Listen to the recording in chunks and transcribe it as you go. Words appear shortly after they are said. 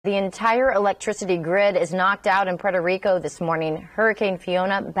The entire electricity grid is knocked out in Puerto Rico this morning. Hurricane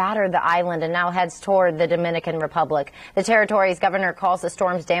Fiona battered the island and now heads toward the Dominican Republic. The territory's governor calls the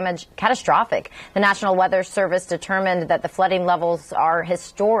storm's damage catastrophic. The National Weather Service determined that the flooding levels are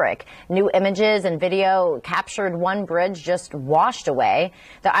historic. New images and video captured one bridge just washed away.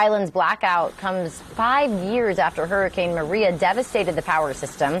 The island's blackout comes 5 years after Hurricane Maria devastated the power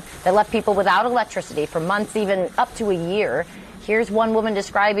system that left people without electricity for months, even up to a year. Here's one woman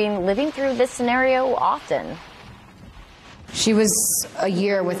describing living through this scenario often. She was a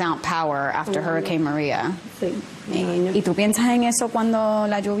year without power after Hurricane Maria. ¿Y tú piensas en eso cuando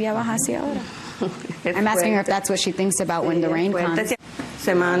la lluvia baja así ahora? I'm asking her if that's what she thinks about when the rain comes.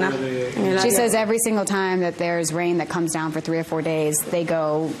 She says every single time that there's rain that comes down for 3 or 4 days, they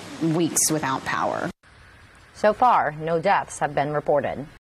go weeks without power. So far, no deaths have been reported.